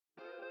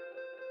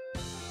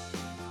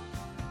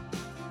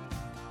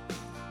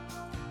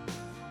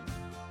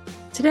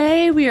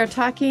Today we are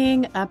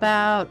talking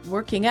about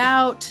working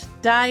out,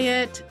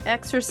 diet,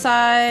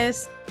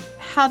 exercise,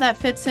 how that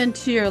fits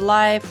into your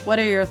life. What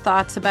are your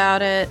thoughts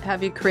about it?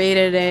 Have you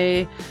created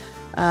a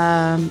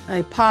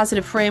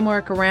positive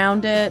framework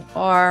around it,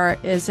 or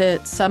is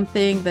it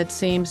something that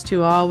seems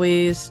to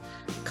always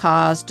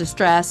cause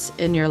distress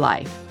in your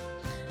life?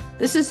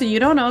 This is the You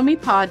Don't Own Me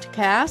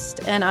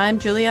podcast, and I'm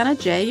Juliana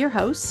J., your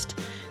host,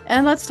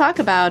 and let's talk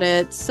about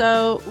it.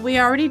 So we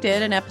already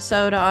did an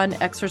episode on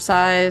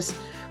exercise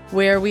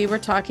where we were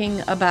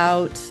talking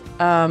about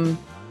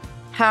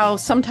how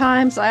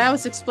sometimes, I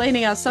was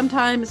explaining how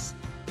sometimes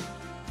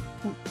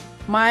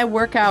my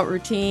workout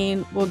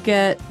routine will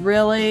get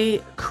really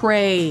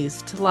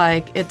crazed.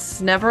 Like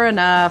it's never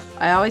enough.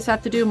 I always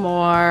have to do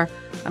more.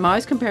 I'm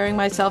always comparing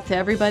myself to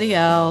everybody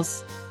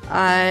else.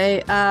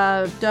 I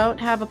don't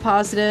have a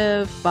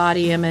positive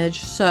body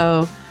image.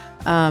 So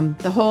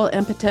the whole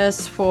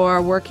impetus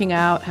for working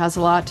out has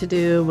a lot to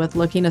do with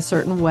looking a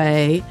certain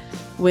way,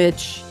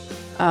 which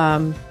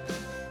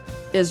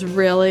is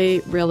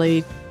really,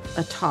 really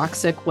a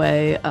toxic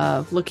way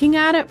of looking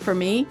at it for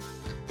me.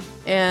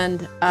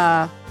 And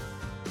I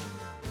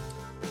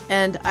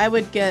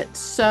would get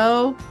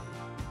so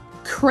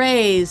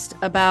crazed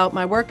about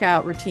my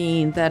workout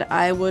routine that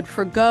I would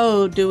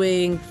forgo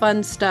doing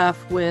fun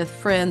stuff with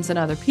friends and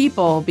other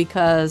people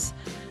because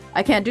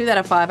I can't do that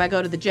at 5. I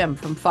go to the gym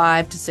from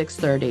 5 to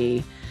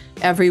 6:30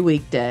 every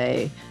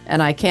weekday,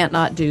 and I can't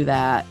not do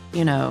that,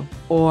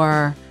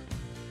 or,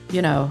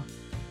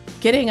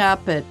 getting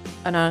up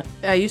and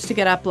I used to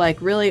get up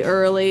like really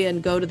early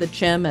and go to the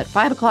gym at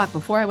 5 o'clock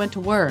before I went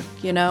to work,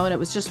 and it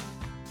was just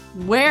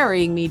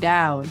wearing me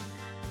down,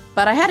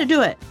 but I had to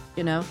do it.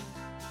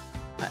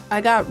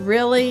 I got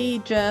really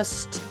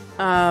just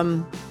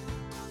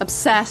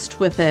obsessed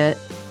with it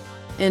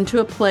into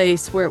a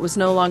place where it was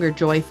no longer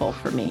joyful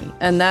for me.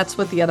 And that's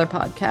what the other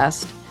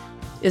podcast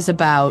is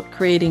about,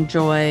 creating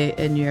joy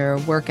in your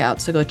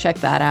workout. So go check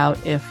that out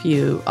if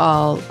you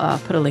all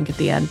put a link at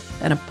the end,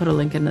 and I'll put a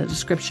link in the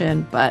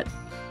description. But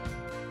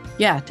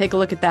yeah, take a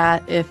look at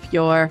that if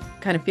you're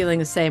kind of feeling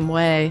the same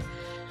way.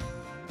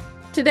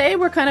 Today,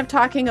 we're kind of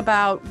talking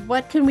about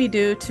what can we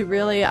do to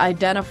really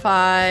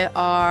identify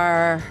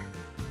our,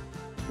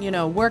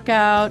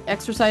 workout,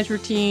 exercise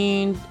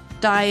routine,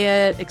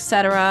 diet,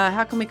 etc.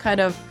 How can we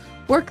kind of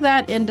work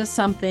that into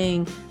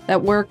something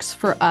that works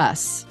for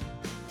us?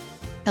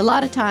 A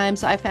lot of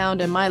times I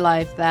found in my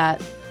life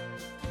that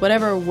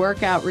whatever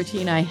workout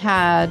routine I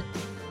had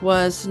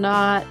was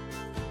not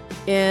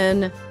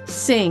in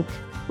sync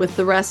with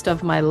the rest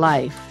of my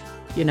life,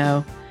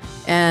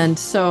 and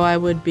so I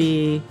would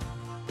be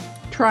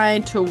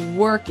trying to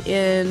work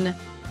in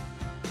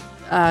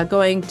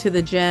going to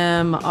the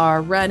gym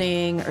or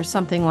running or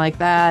something like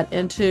that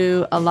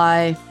into a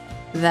life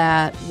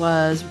that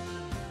was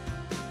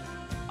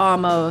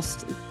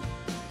almost,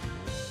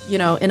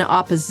 in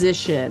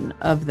opposition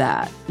of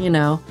that,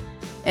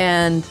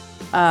 and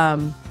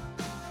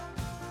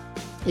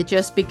it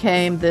just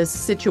became this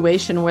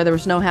situation where there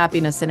was no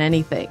happiness in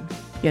anything,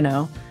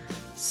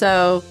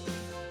 So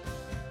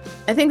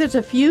I think there's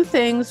a few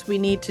things we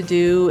need to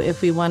do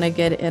if we want to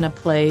get in a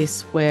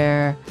place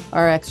where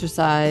our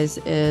exercise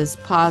is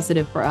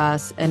positive for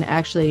us and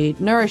actually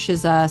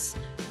nourishes us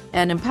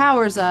and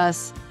empowers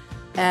us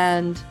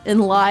and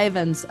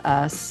enlivens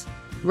us,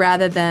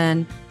 rather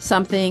than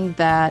something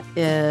that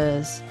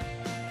is,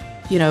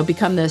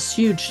 become this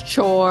huge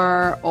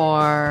chore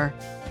or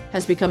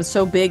has become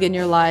so big in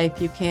your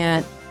life you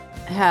can't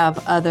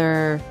have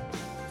other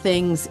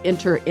things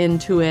enter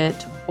into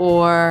it,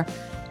 or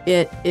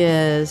it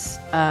is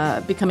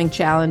becoming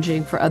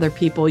challenging for other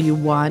people you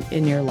want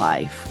in your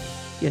life.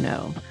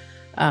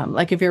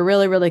 Like if you're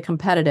really, really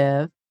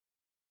competitive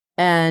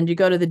and you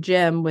go to the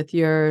gym with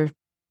your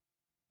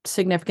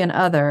significant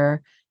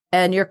other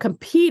and you're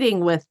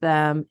competing with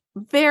them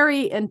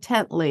very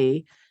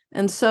intently,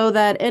 and so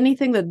that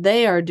anything that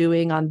they are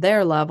doing on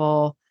their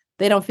level,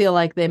 they don't feel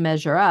like they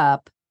measure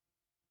up,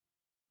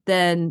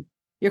 then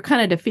you're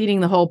kind of defeating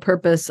the whole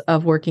purpose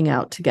of working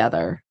out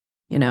together,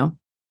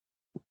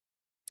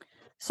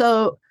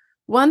 So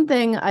one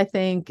thing I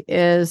think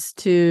is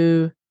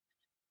to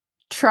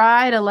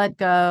try to let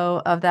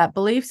go of that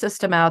belief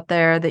system out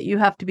there that you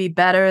have to be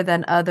better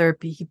than other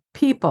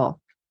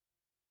people.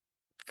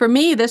 For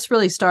me, this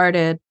really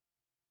started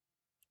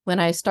when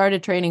I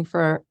started training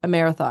for a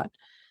marathon.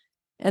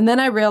 And then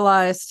I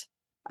realized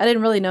I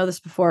didn't really know this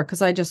before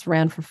because I just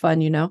ran for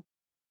fun,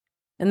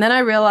 And then I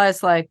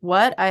realized,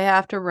 what? I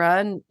have to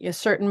run a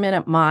certain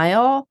minute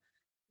mile,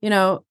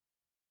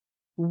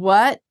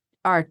 what?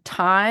 Our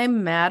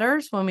time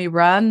matters when we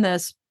run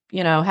this,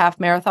 half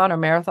marathon or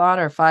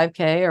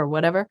 5K or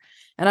whatever.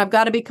 And I've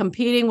got to be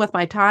competing with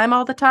my time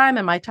all the time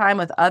and my time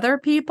with other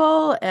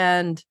people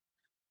and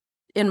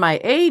in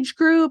my age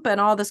group and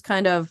all this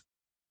kind of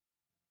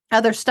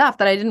other stuff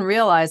that I didn't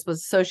realize was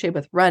associated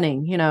with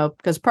running,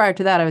 because prior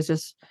to that, I was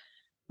just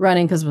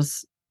running because it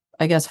was,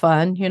 I guess,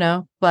 fun,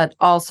 but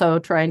also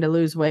trying to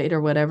lose weight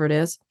or whatever it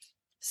is,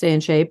 stay in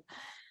shape.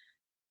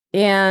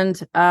 And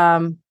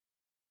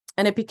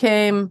it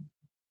became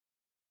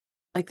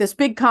like this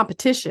big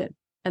competition.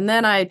 And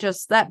then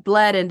that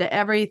bled into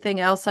everything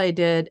else I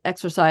did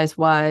exercise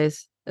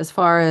wise, as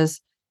far as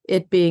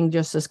it being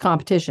just this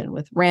competition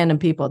with random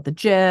people at the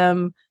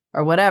gym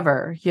or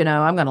whatever.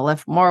 I'm going to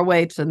lift more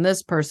weights than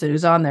this person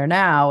who's on there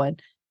now.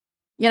 And,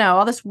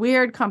 all this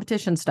weird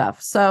competition stuff.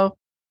 So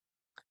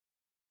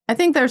I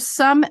think there's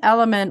some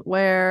element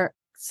where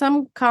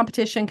some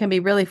competition can be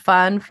really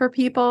fun for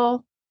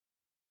people,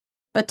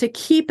 but to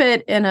keep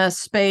it in a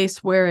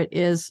space where it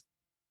is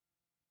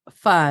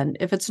fun.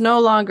 If it's no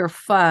longer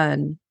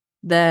fun,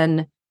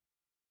 then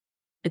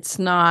it's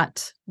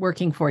not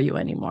working for you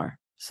anymore.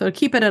 So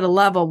keep it at a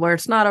level where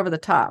it's not over the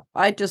top.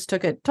 I just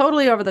took it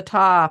totally over the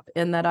top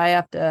in that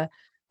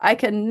I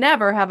can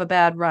never have a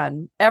bad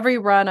run. Every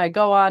run I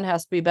go on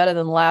has to be better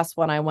than the last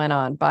one I went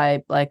on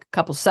by like a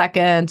couple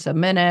seconds, a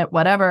minute,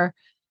 whatever,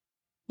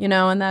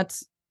 and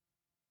that's,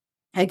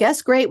 I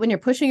guess, great when you're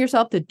pushing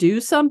yourself to do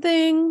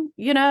something,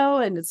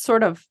 and it's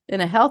sort of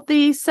in a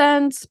healthy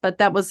sense, but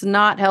that was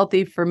not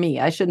healthy for me.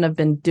 I shouldn't have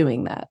been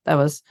doing that.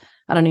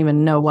 I don't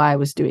even know why I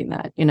was doing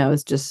that.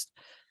 It's just,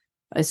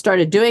 I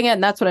started doing it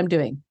and that's what I'm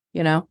doing,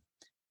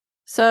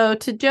 So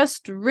to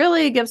just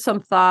really give some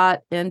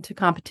thought into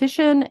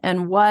competition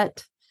and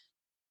what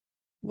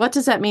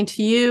does that mean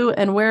to you,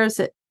 and where is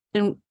it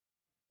in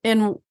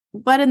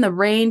what in the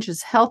range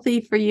is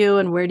healthy for you,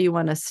 and where do you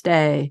want to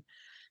stay?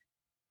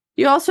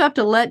 You also have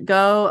to let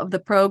go of the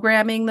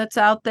programming that's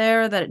out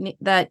there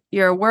that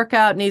your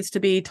workout needs to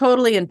be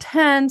totally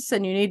intense,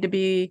 and you need to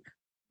be,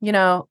 you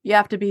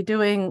have to be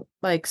doing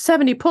like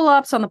 70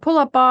 pull-ups on the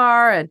pull-up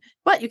bar, and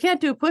you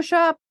can't do a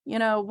push-up,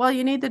 well,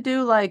 you need to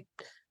do like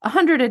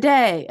 100 a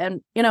day,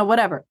 and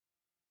whatever.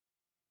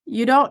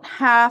 You don't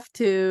have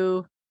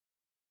to,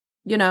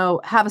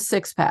 have a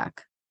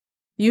six-pack.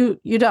 You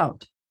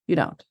don't,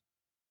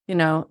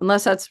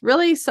 unless that's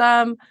really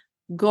some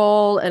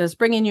goal and it's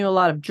bringing you a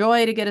lot of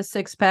joy to get a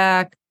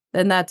six-pack,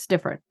 then that's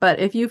different. But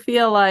if you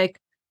feel like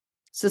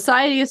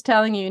society is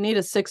telling you need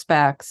a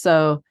six-pack,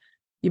 so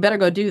you better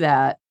go do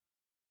that,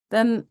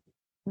 then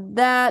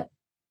that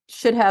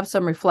should have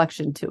some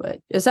reflection to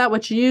it. Is that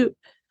what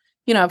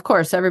of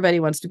course, everybody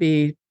wants to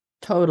be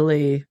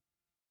totally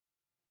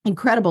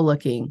incredible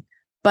looking,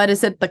 but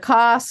is it the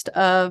cost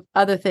of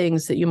other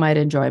things that you might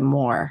enjoy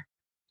more,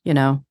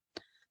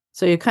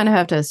 So you kind of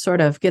have to sort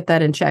of get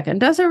that in check. And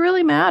does it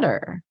really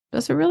matter?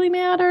 Does it really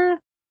matter?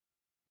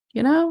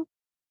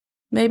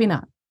 Maybe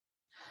not.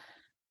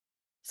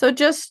 So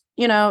just,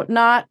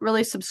 not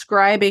really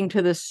subscribing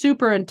to the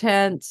super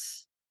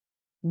intense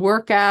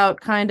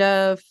workout kind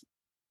of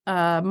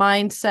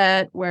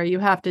mindset where you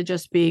have to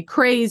just be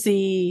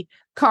crazy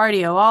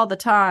cardio all the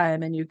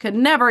time and you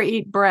can never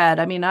eat bread.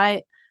 I mean,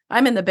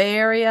 I'm in the Bay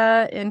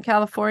Area in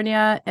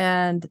California,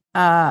 and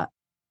I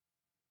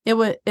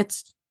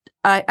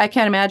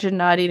can't imagine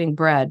not eating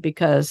bread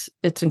because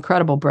it's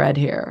incredible bread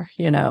here,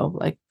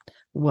 like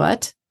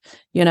what,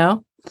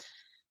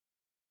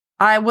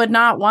 I would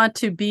not want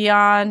to be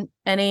on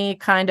any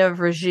kind of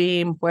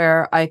regime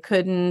where I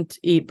couldn't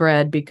eat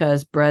bread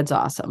because bread's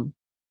awesome,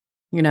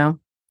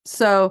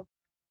 So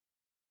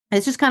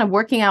it's just kind of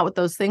working out what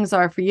those things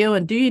are for you.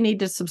 And do you need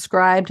to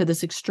subscribe to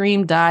this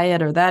extreme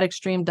diet or that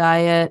extreme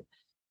diet?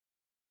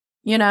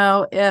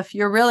 If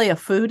you're really a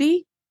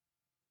foodie,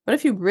 but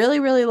if you really,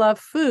 really love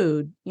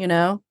food,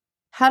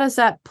 how does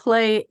that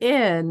play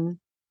in?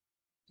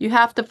 You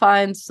have to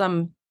find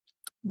some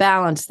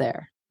balance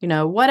there.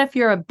 What if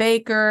you're a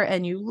baker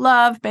and you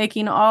love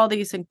baking all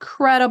these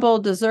incredible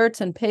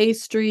desserts and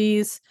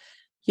pastries,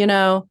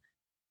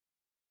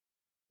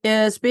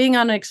 is being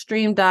on an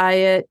extreme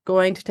diet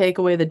going to take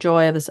away the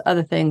joy of this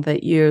other thing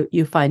that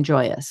you find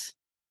joyous,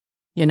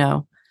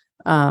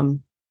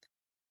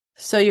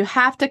 So you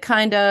have to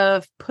kind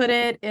of put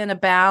it in a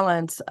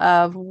balance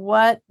of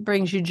what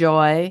brings you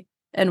joy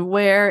and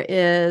where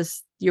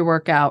is your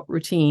workout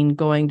routine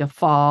going to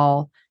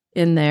fall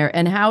in there,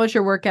 and how is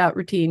your workout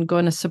routine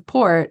going to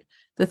support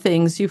the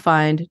things you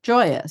find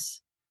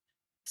joyous.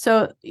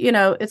 So,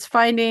 it's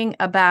finding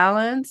a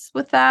balance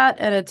with that.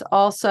 And it's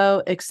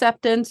also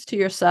acceptance to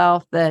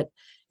yourself that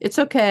it's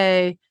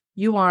okay.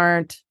 You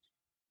aren't,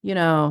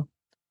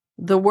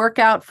 the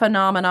workout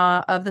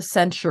phenomena of the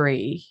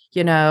century,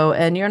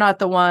 and you're not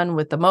the one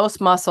with the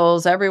most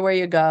muscles everywhere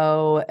you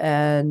go.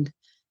 And,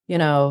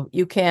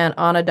 you can't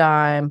on a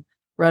dime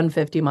run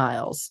 50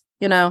 miles,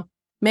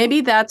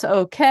 maybe that's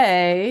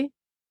okay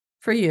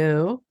for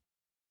you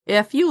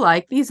if you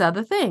like these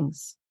other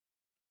things.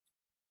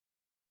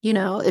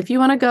 If you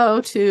want to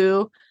go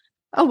to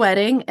a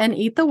wedding and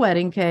eat the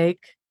wedding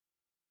cake,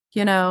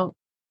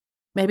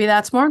 maybe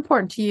that's more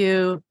important to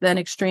you than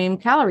extreme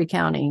calorie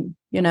counting,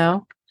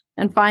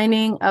 and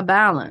finding a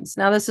balance.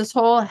 Now, there's this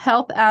whole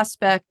health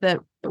aspect that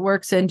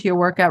works into your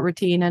workout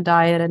routine and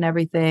diet and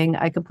everything.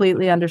 I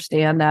completely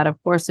understand that.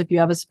 Of course, if you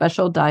have a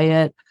special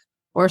diet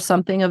or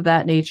something of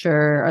that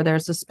nature, or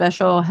there's a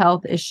special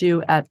health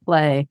issue at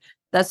play,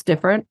 that's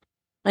different.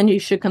 And you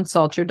should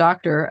consult your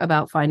doctor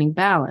about finding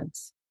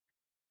balance.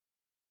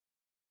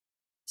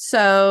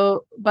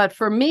 So, but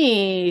for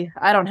me,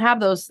 I don't have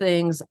those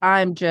things.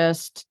 I'm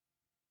just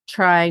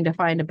trying to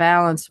find a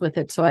balance with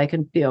it so I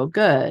can feel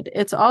good.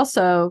 It's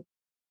also,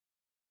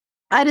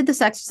 I did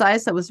this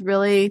exercise that was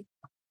really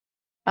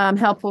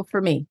helpful for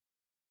me.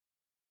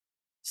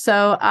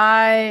 So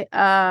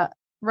I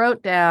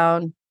wrote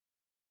down,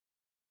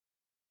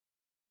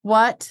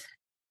 what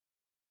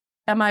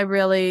am I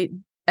really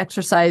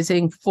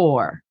exercising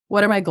for?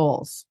 What are my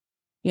goals?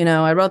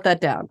 I wrote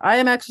that down. I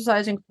am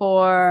exercising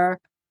for,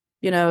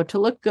 to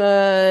look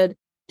good,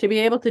 to be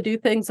able to do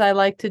things I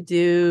like to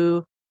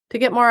do, to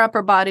get more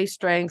upper body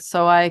strength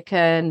so I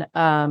can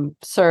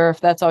surf.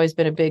 That's always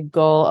been a big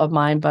goal of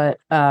mine, but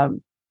I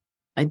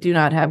do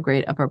not have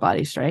great upper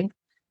body strength,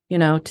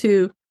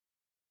 to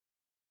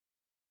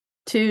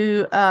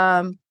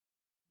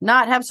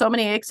not have so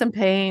many aches and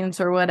pains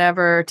or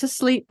whatever, to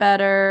sleep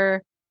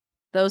better,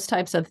 those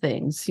types of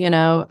things,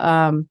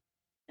 and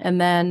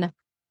then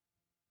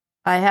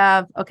I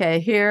have, okay,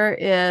 here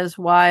is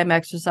why I'm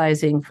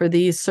exercising for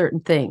these certain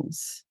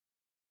things.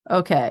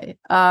 Okay.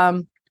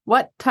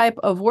 What type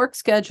of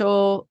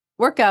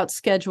workout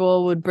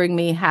schedule would bring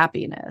me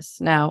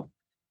happiness? Now,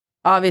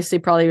 obviously,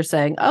 probably you're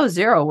saying, oh,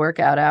 0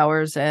 workout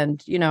hours.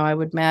 And, I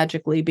would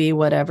magically be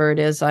whatever it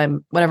is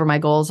whatever my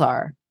goals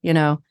are,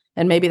 and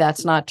maybe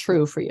that's not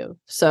true for you.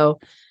 So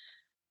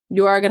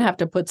you are going to have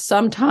to put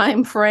some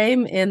time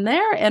frame in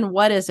there. And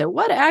what is it?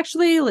 What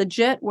actually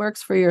legit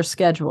works for your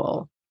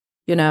schedule?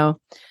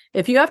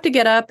 If you have to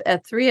get up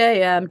at 3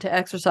 a.m. to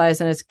exercise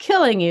and it's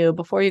killing you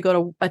before you go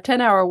to a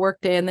 10-hour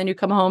workday, and then you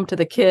come home to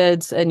the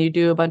kids and you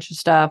do a bunch of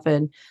stuff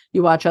and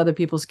you watch other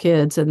people's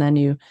kids, and then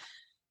you're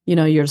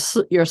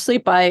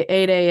asleep by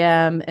 8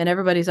 a.m. and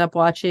everybody's up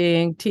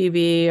watching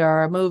TV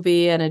or a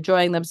movie and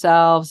enjoying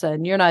themselves,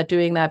 and you're not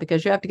doing that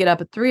because you have to get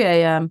up at 3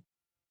 a.m.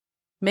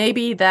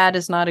 Maybe that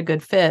is not a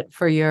good fit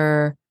for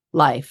your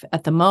life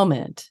at the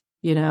moment,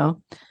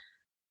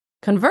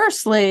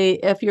 Conversely,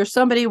 if you're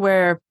somebody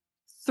where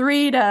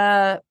 3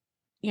 to,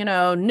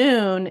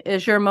 noon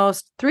is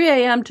 3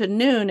 a.m. to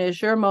noon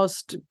is your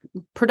most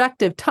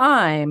productive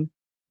time,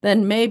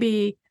 then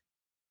maybe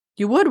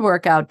you would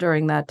work out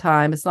during that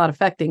time. It's not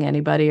affecting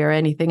anybody or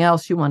anything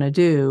else you want to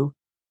do.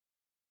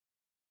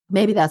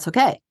 Maybe that's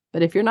okay.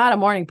 But if you're not a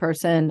morning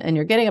person and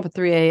you're getting up at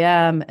 3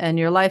 a.m. and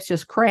your life's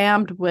just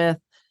crammed with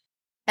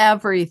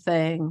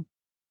everything,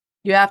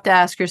 you have to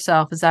ask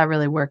yourself, is that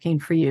really working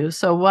for you?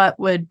 So what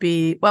would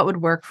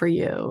work for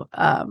you?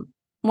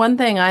 One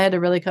thing I had to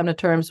really come to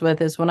terms with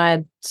is when I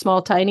had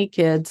small, tiny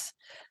kids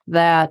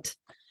that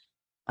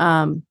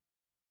I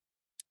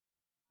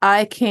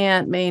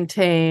can't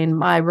maintain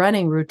my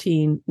running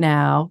routine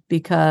now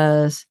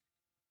because,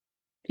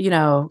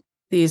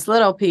 these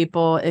little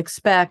people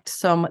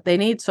they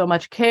need so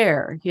much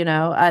care,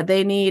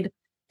 they need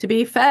to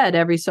be fed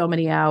every so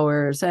many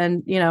hours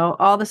and,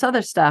 all this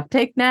other stuff,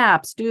 take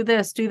naps, do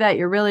this, do that.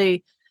 You're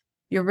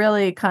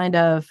really kind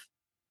of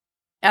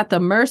at the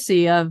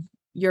mercy of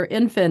your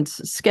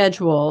infant's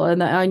schedule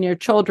and on your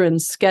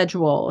children's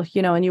schedule,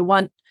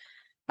 and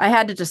I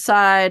had to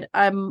decide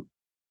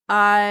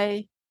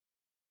I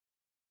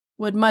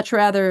would much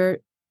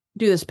rather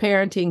do this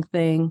parenting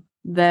thing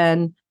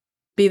than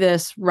be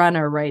this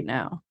runner right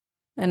now.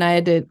 And I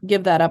had to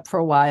give that up for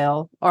a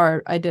while,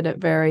 or I did it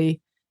very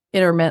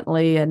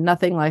intermittently and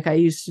nothing like I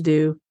used to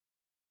do,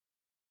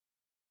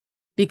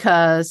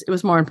 because it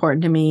was more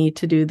important to me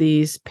to do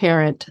these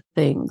parent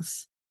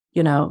things,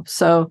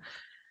 so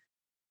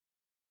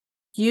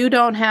you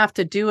don't have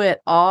to do it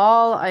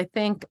all. I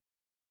think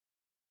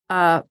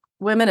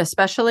women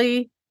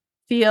especially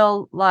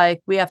feel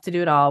like we have to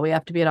do it all. We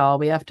have to be it all.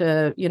 We have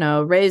to,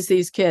 raise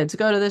these kids,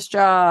 go to this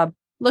job,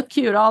 look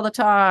cute all the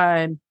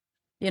time,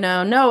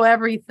 know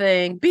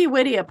everything, be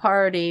witty at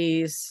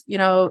parties,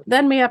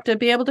 then we have to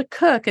be able to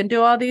cook and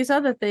do all these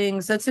other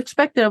things that's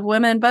expected of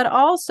women. But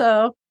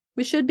also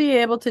we should be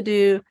able to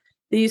do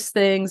these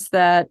things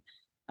that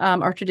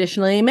are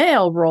traditionally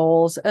male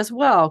roles as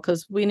well,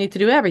 because we need to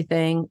do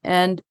everything.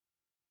 And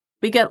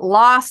we get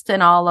lost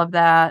in all of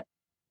that,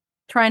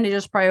 trying to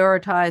just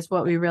prioritize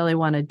what we really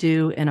want to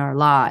do in our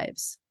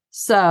lives.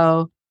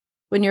 So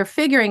when you're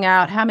figuring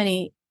out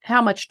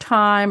how much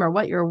time or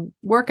what your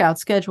workout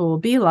schedule will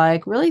be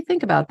like, really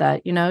think about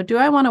that. Do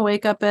I want to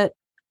wake up at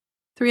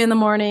 3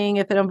 a.m.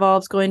 if it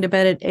involves going to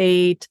bed at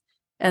 8,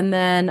 and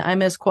then I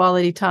miss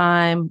quality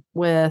time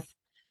with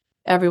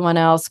everyone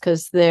else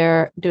because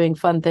they're doing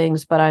fun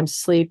things, but I'm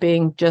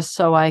sleeping just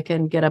so I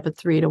can get up at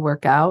 3 to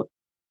work out?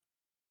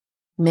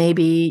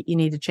 Maybe you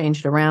need to change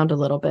it around a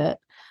little bit.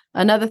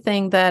 Another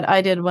thing that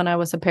I did when I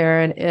was a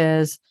parent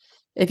is,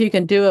 if you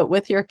can do it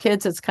with your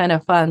kids, it's kind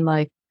of fun,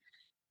 like,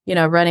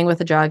 running with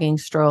a jogging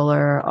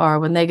stroller, or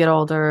when they get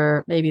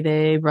older, maybe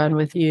they run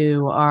with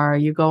you, or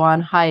you go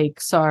on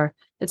hikes, or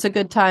it's a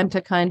good time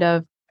to kind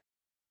of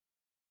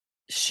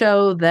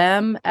show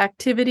them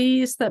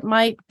activities that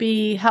might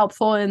be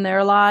helpful in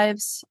their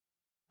lives,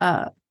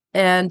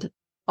 and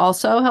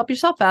also help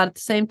yourself out at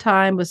the same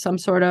time with some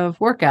sort of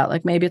workout.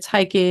 Like maybe it's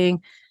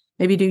hiking,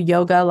 maybe do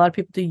yoga. A lot of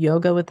people do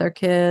yoga with their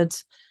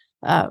kids.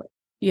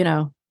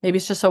 Maybe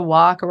it's just a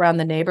walk around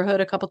the neighborhood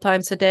a couple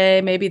times a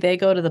day. Maybe they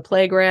go to the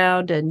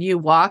playground and you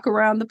walk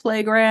around the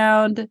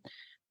playground,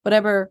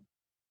 whatever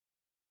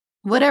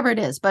it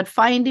is, but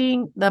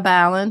finding the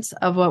balance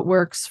of what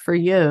works for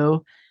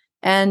you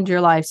and your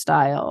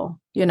lifestyle.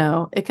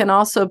 It can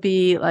also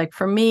be like,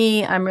 for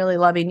me, I'm really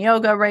loving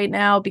yoga right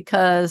now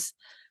because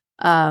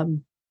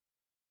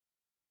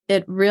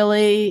it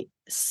really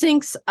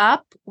syncs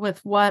up with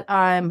what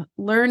I'm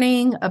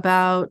learning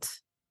about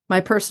my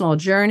personal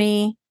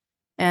journey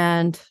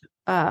and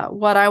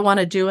what I want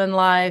to do in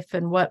life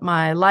and what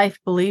my life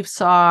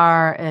beliefs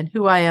are and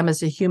who I am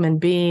as a human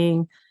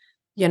being.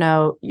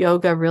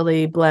 Yoga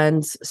really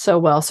blends so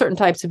well. Certain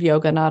types of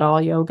yoga, not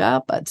all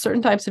yoga, but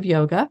certain types of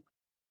yoga.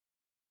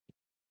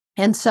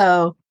 And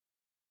so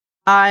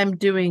I'm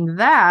doing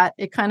that.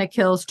 It kind of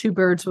kills two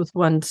birds with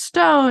one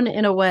stone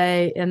in a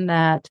way, in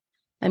that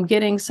I'm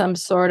getting some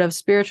sort of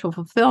spiritual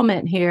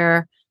fulfillment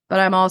here, but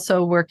I'm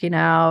also working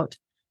out.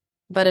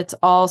 But it's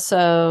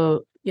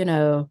also,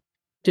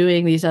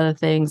 doing these other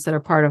things that are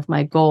part of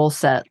my goal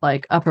set,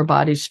 like upper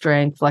body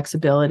strength,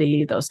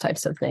 flexibility, those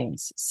types of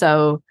things.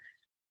 So,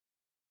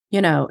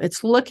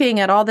 it's looking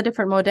at all the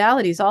different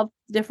modalities, all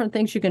the different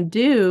things you can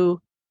do,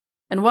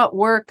 and what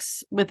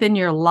works within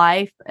your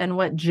life and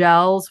what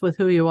gels with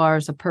who you are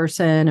as a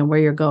person and where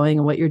you're going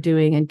and what you're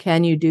doing. And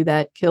can you do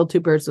that? Kill two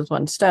birds with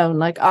one stone.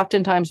 Like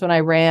oftentimes when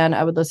I ran,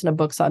 I would listen to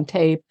books on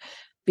tape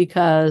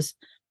because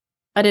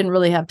I didn't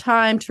really have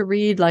time to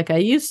read like I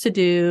used to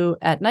do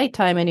at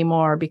nighttime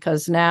anymore,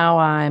 because now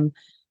I'm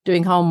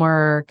doing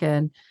homework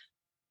and,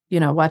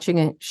 watching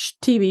a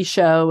TV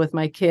show with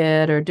my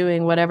kid or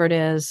doing whatever it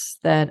is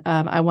that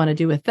I want to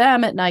do with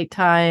them at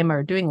nighttime,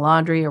 or doing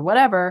laundry or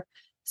whatever.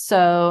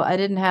 So I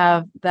didn't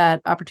have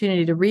that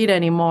opportunity to read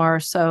anymore.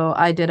 So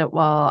I did it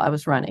while I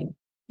was running,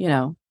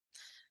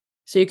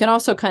 So you can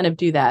also kind of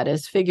do that,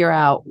 is figure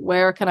out,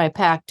 where can I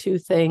pack two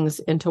things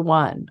into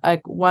one?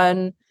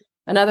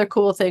 Another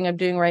cool thing I'm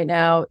doing right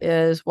now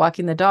is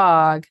walking the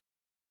dog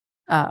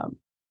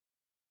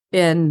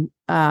in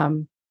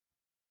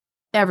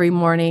every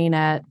morning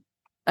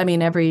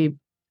every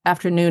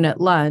afternoon at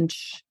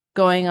lunch,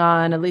 going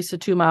on at least a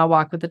 2-mile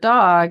walk with the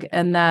dog.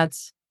 And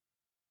that's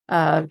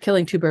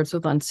killing two birds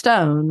with one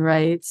stone,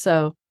 right?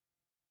 So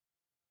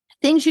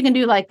things you can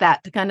do like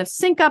that to kind of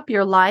sync up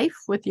your life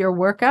with your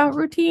workout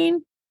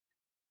routine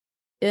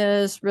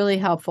is really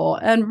helpful.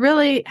 And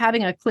really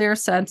having a clear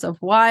sense of,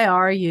 why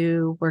are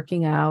you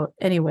working out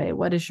anyway?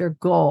 What is your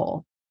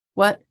goal?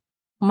 What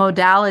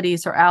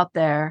modalities are out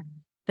there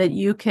that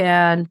you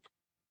can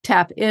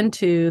tap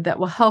into that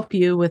will help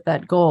you with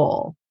that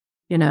goal,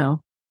 and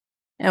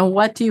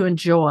what do you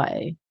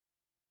enjoy?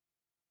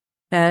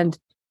 And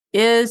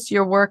is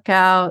your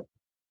workout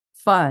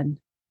fun?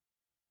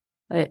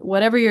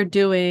 Whatever you're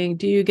doing,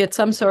 do you get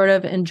some sort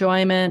of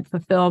enjoyment,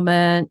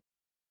 fulfillment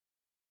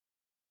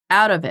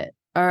out of it?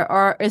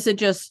 Or is it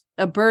just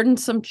a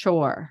burdensome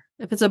chore?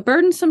 If it's a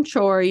burdensome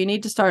chore, you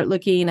need to start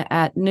looking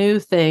at new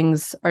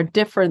things or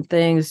different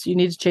things. You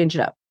need to change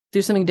it up,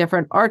 do something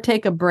different, or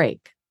take a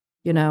break,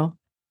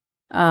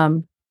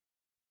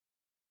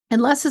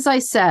 unless, as I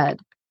said,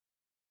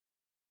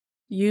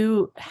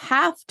 you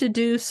have to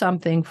do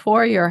something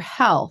for your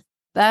health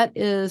that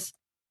is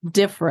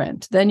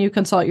different. Then you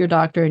consult your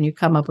doctor and you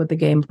come up with a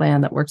game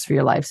plan that works for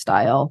your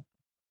lifestyle,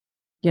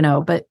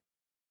 but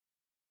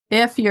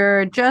if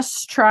you're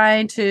just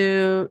trying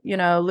to,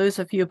 lose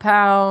a few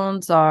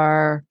pounds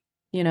or,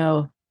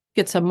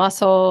 get some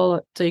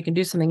muscle so you can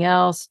do something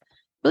else,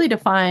 really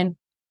define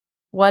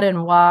what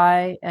and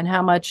why and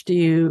how much do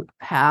you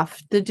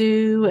have to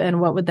do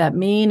and what would that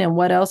mean and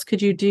what else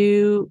could you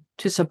do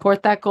to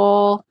support that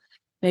goal.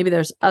 Maybe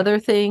there's other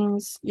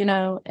things,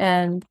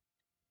 and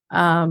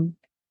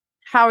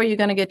how are you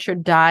going to get your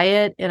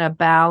diet in a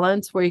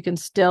balance where you can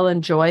still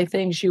enjoy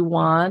things you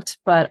want,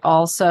 but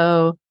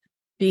also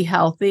be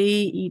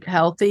healthy, eat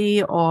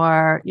healthy,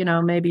 or,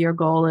 maybe your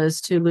goal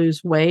is to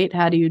lose weight.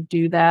 How do you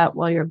do that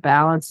while you're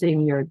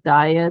balancing your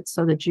diet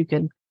so that you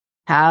can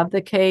have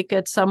the cake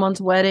at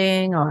someone's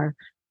wedding or,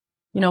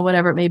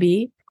 whatever it may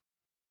be,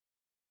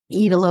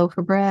 eat a loaf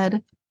of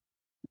bread.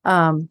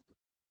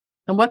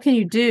 And what can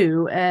you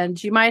do?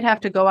 And you might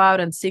have to go out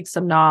and seek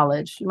some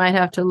knowledge. You might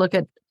have to look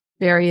at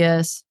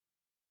various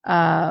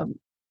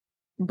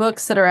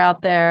books that are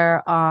out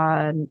there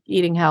on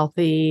eating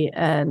healthy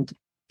and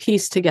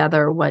piece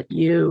together what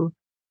you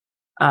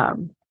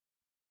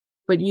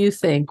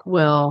think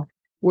will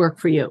work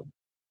for you.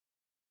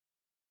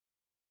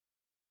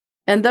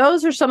 And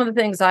those are some of the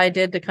things I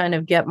did to kind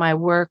of get my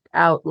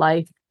workout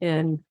life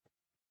in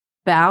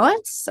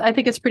balance. I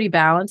think it's pretty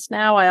balanced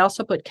now. I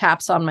also put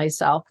caps on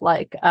myself.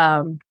 Like,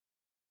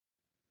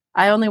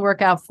 I only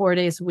work out 4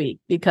 days a week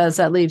because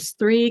that leaves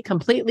 3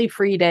 completely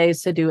free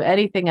days to do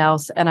anything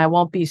else. And I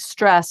won't be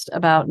stressed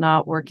about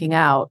not working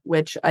out,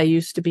 which I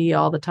used to be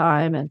all the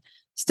time and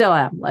still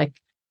am. Like,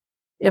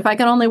 if I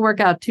can only work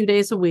out 2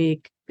 days a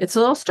week, it's a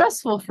little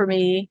stressful for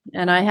me.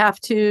 And I have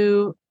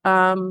to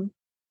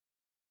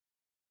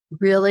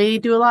really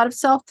do a lot of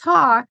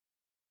self-talk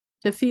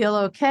to feel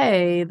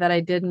okay that I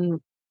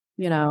didn't,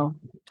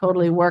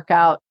 totally work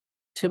out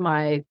to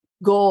my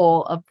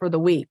goal for the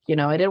week.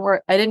 I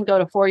didn't go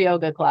to 4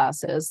 yoga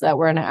classes that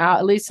were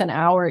at least an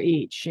hour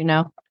each,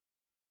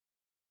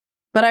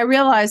 but I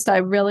realized I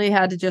really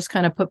had to just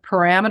kind of put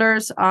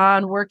parameters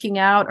on working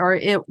out, or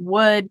it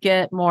would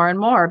get more and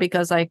more,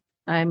 because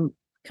I'm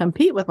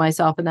compete with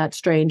myself in that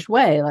strange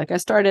way. Like I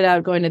started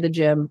out going to the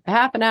gym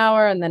half an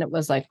hour, and then it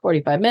was like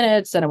 45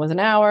 minutes, then it was an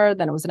hour,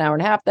 then it was an hour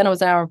and a half, then it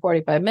was an hour and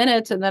 45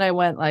 minutes. And then I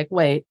went like,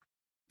 wait,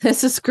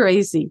 this is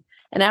crazy.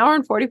 An hour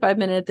and 45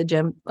 minutes at the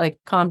gym, like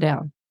calm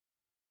down.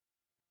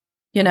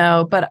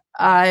 But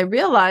I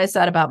realized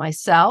that about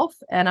myself,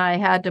 and I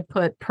had to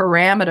put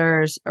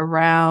parameters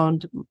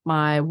around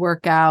my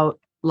workout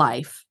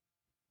life.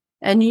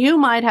 And you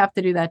might have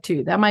to do that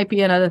too. That might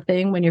be another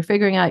thing when you're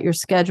figuring out your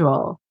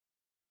schedule.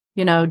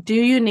 Do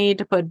you need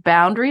to put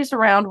boundaries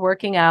around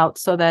working out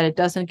so that it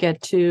doesn't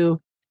get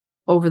too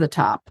over the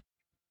top?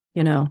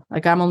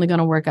 Like I'm only going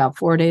to work out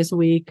 4 days a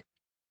week,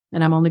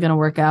 and I'm only going to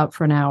work out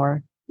for an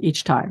hour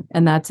each time.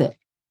 And that's it.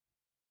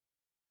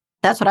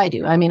 That's what I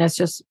do. I mean, it's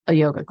just a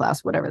yoga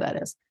class, whatever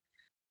that is.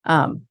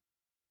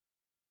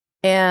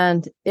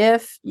 And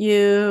if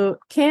you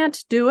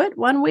can't do it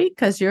one week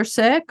because you're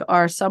sick,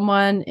 or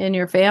someone in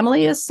your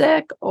family is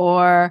sick,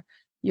 or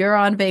you're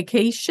on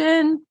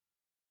vacation,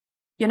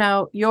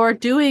 you're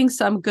doing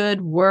some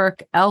good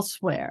work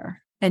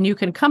elsewhere, and you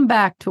can come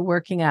back to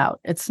working out.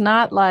 It's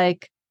not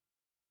like,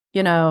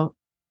 the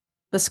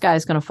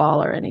sky's going to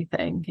fall or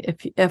anything.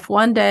 If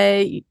one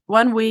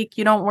week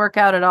you don't work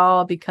out at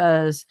all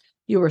because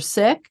you were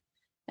sick,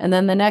 and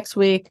then the next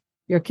week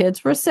your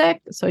kids were sick,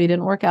 so you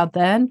didn't work out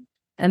then,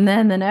 and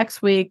then the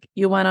next week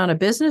you went on a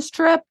business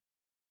trip,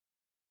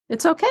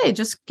 it's okay.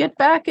 Just get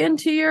back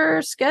into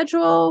your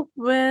schedule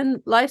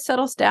when life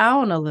settles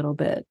down a little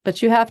bit.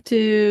 But you have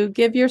to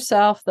give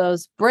yourself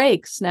those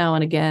breaks now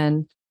and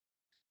again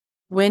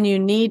when you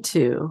need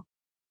to,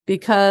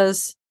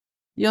 because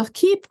you'll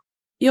keep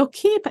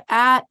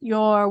at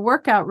your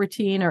workout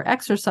routine or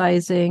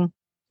exercising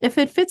if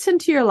it fits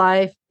into your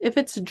life, if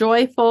it's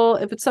joyful,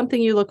 if it's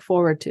something you look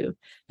forward to.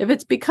 If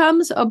it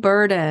becomes a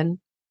burden,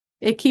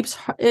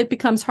 it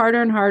becomes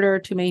harder and harder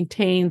to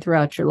maintain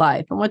throughout your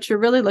life. And what you're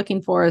really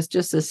looking for is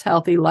just this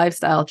healthy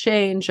lifestyle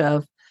change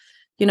of,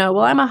 well,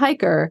 I'm a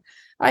hiker.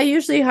 I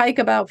usually hike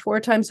about 4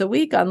 times a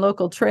week on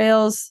local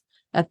trails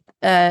at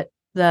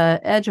the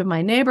edge of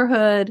my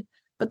neighborhood.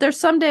 But there's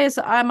some days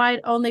I might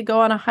only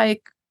go on a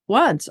hike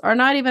once, or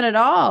not even at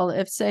all,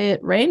 if, say,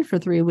 it rained for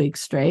 3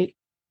 weeks straight,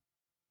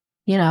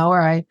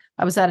 or I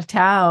was out of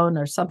town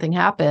or something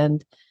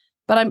happened.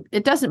 But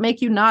it doesn't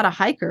make you not a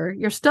hiker.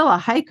 You're still a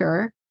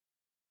hiker.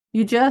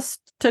 You just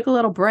took a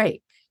little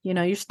break.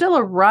 You're still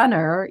a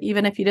runner,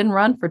 even if you didn't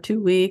run for 2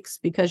 weeks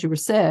because you were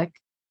sick.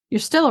 You're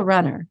still a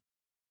runner,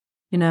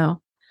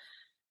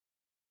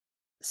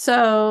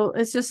 So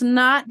it's just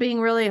not being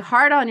really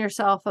hard on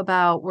yourself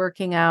about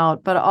working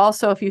out. But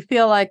also, if you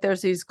feel like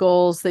there's these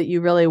goals that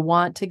you really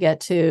want to get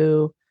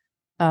to,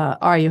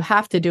 or you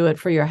have to do it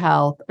for your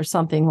health or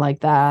something like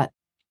that,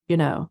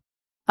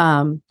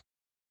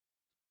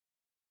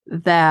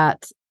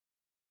 that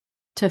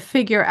to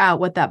figure out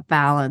what that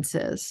balance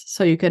is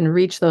so you can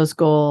reach those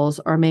goals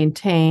or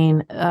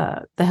maintain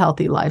the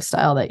healthy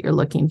lifestyle that you're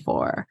looking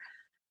for.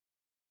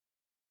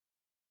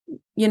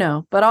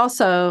 But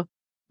also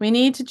we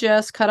need to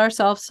just cut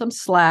ourselves some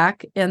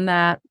slack in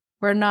that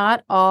we're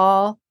not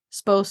all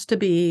supposed to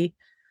be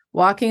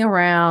walking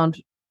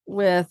around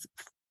with,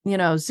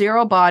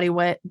 zero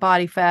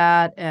body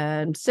fat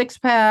and 6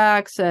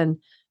 packs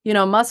and,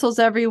 muscles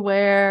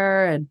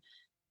everywhere. And,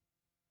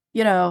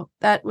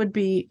 that would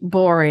be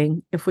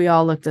boring if we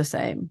all look the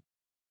same.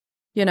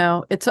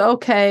 It's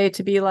okay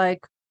to be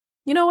like,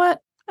 you know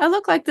what? I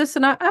look like this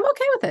and I'm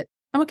okay with it.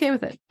 I'm okay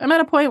with it. I'm at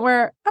a point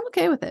where I'm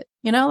okay with it.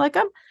 Like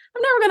I'm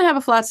never going to have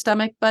a flat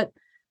stomach, but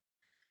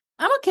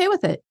I'm okay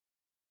with it.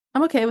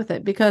 I'm okay with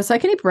it because I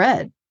can eat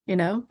bread,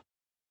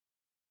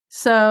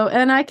 So,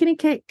 and I can eat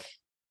cake,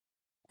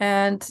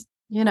 and,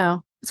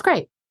 it's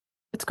great.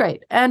 It's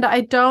great. And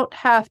I don't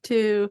have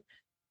to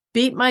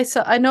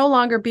I no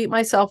longer beat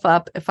myself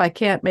up if I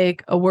can't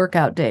make a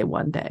workout day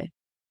one day.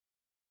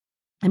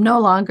 I'm no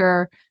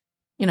longer,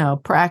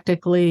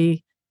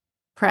 practically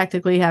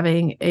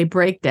having a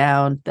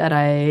breakdown that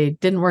I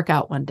didn't work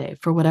out one day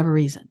for whatever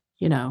reason,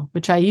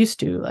 which I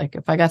used to. Like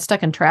if I got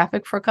stuck in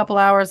traffic for a couple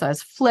hours, I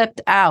was flipped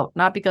out,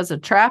 not because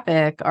of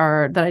traffic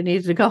or that I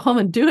needed to go home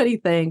and do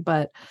anything,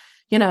 but,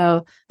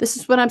 this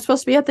is when I'm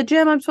supposed to be at the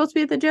gym. I'm supposed to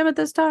be at the gym at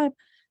this time.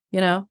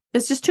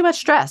 It's just too much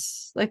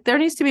stress. Like there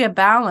needs to be a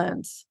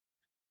balance.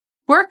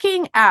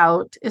 Working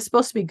out is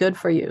supposed to be good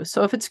for you.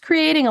 So if it's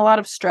creating a lot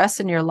of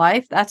stress in your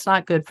life, that's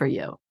not good for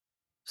you.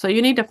 So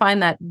you need to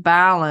find that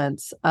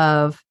balance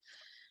of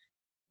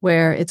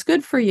where it's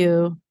good for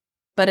you,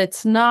 but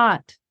it's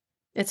not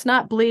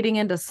bleeding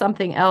into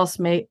something else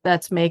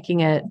that's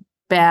making it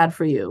bad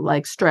for you,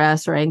 like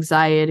stress or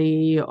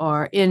anxiety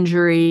or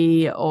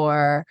injury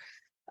or,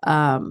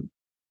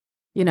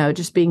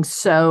 just being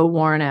so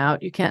worn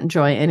out you can't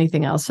enjoy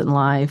anything else in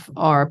life,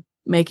 or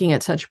making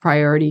it such a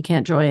priority you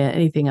can't enjoy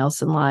anything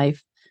else in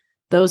life.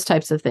 those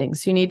types of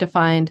things. You need to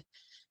find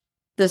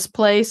this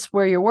place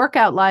where your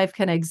workout life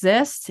can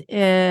exist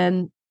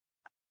in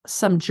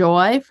some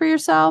joy for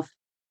yourself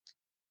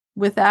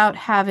without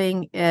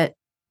having it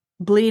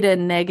bleed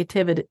in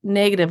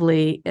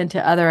negatively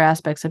into other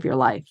aspects of your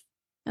life.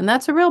 And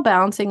that's a real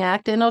balancing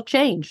act, and it'll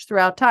change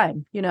throughout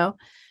time.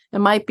 It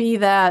might be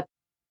that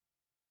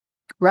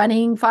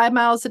running 5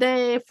 miles a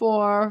day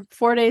for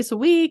 4 days a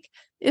week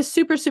is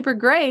super, super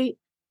great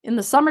in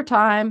the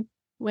summertime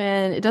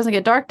when it doesn't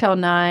get dark till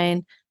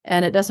 9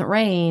 and it doesn't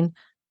rain.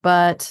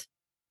 But,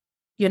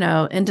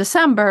 in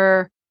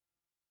December,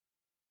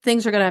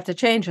 things are going to have to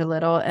change a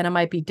little and it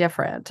might be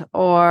different.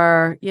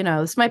 Or,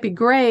 this might be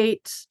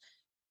great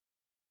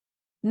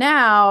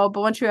now,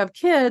 but once you have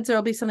kids,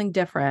 there'll be something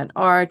different,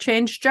 or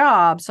change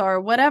jobs,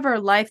 or whatever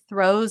life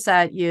throws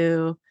at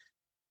you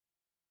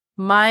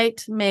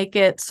might make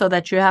it so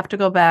that you have to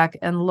go back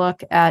and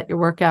look at your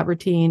workout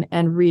routine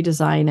and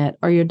redesign it,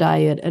 or your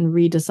diet and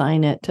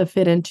redesign it to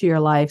fit into your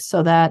life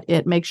so that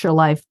it makes your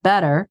life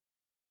better,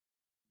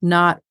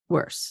 not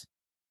worse.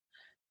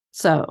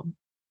 So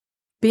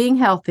being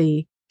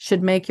healthy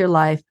should make your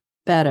life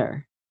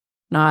better,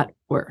 not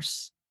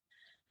worse.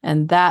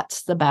 And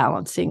that's the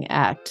balancing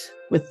act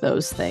with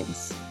those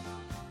things.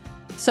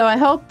 So I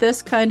hope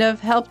this kind of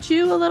helped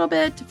you a little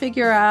bit to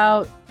figure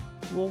out,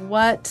 well,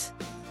 what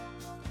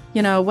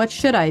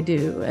should I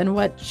do and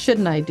what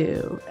shouldn't I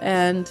do?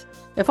 And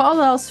if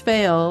all else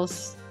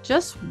fails,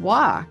 just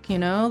walk,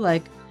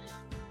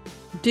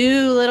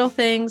 do little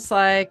things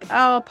like,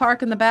 I'll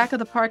park in the back of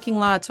the parking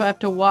lot, so I have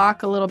to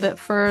walk a little bit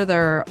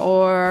further.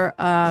 Or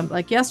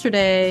like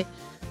yesterday,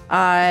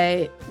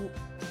 I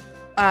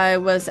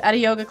was at a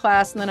yoga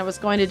class and then I was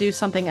going to do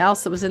something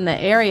else that was in the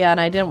area, and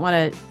I didn't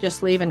want to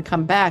just leave and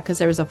come back because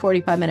there was a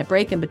 45-minute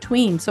break in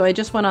between. So I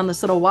just went on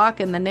this little walk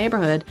in the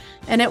neighborhood,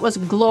 and it was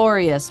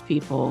glorious,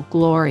 people,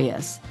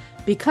 glorious,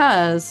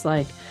 because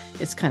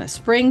it's kind of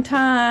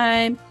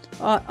springtime.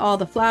 All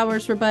the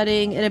flowers were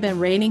budding. It had been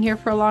raining here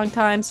for a long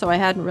time, so I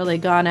hadn't really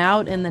gone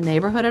out in the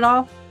neighborhood at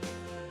all.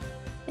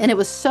 And it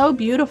was so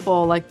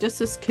beautiful, just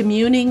this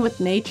communing with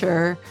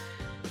nature,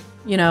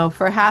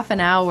 for half an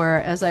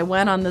hour as I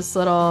went on this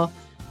little,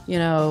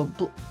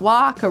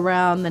 walk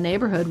around the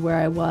neighborhood where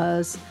I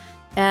was.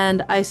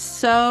 And I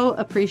so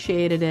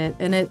appreciated it.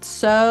 And it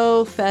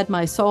so fed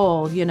my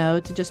soul,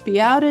 to just be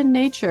out in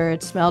nature.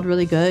 It smelled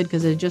really good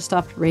because it just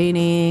stopped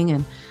raining.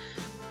 And,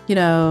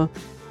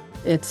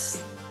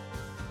 it's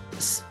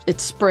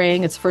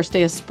spring. It's first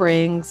day of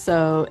spring.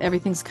 So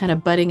everything's kind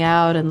of budding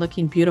out and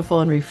looking beautiful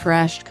and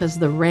refreshed because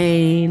of the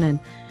rain. And,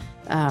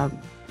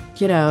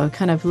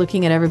 kind of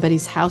looking at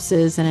everybody's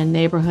houses in a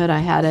neighborhood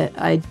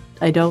I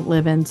don't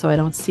live in, so I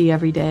don't see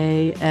every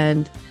day.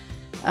 And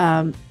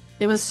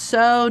it was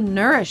so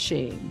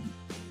nourishing,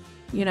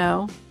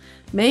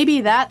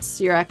 Maybe that's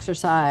your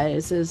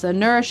exercise, is a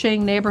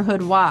nourishing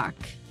neighborhood walk,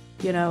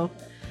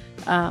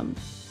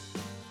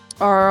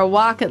 or a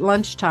walk at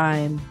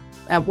lunchtime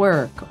at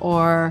work,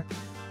 or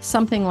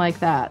something like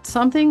that.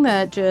 Something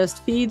that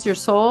just feeds your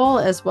soul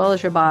as well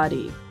as your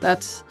body.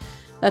 That's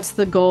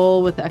the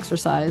goal with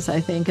exercise, I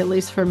think, at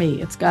least for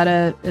me. It's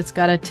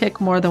gotta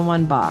tick more than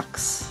one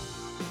box,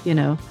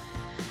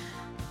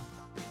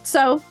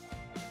 So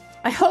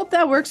I hope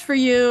that works for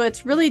you.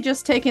 It's really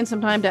just taking some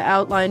time to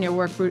outline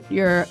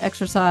your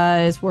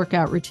exercise,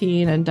 workout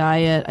routine, and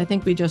diet. I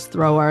think we just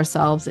throw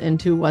ourselves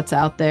into what's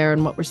out there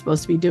and what we're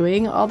supposed to be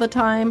doing all the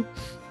time.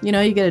 You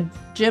get a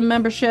gym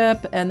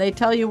membership and they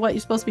tell you what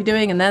you're supposed to be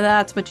doing, and then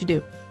that's what you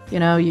do.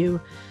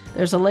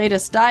 There's a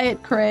latest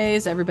diet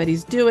craze.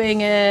 Everybody's doing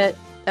it.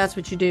 That's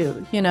what you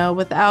do,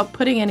 without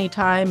putting any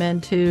time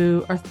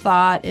into or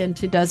thought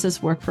into, does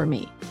this work for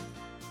me?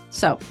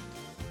 So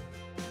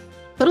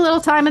put a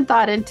little time and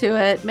thought into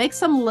it, make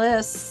some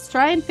lists,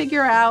 try and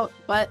figure out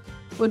what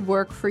would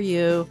work for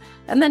you,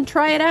 and then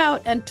try it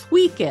out and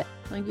tweak it.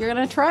 You're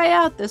going to try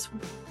out this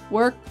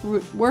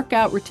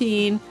workout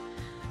routine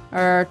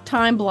or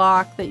time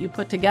block that you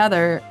put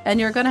together, and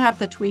you're going to have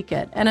to tweak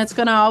it. And it's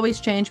going to always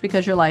change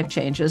because your life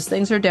changes.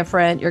 Things are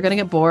different. You're going to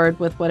get bored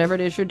with whatever it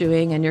is you're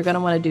doing, and you're going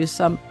to want to do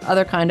some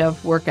other kind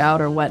of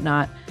workout or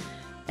whatnot.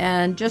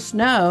 And just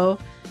know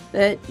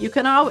that you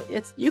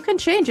can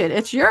change it.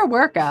 It's your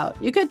workout.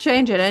 You could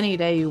change it any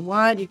day you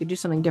want. You could do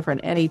something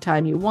different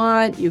anytime you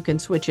want. You can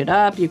switch it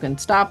up. You can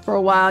stop for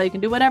a while. You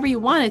can do whatever you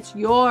want. It's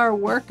your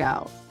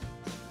workout.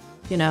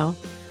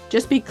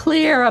 Just be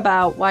clear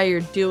about why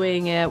you're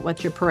doing it,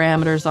 what your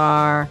parameters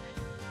are,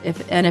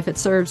 if it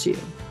serves you.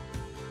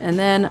 And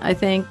then I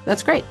think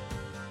that's great.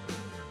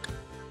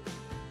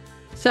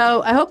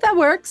 So I hope that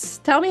works.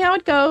 Tell me how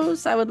it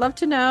goes. I would love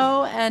to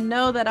know, and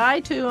know that I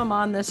too am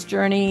on this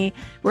journey.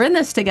 We're in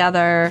this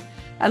together.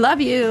 I love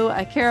you.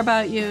 I care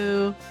about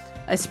you.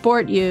 I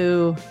support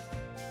you.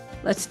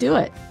 Let's do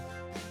it.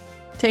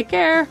 Take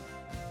care.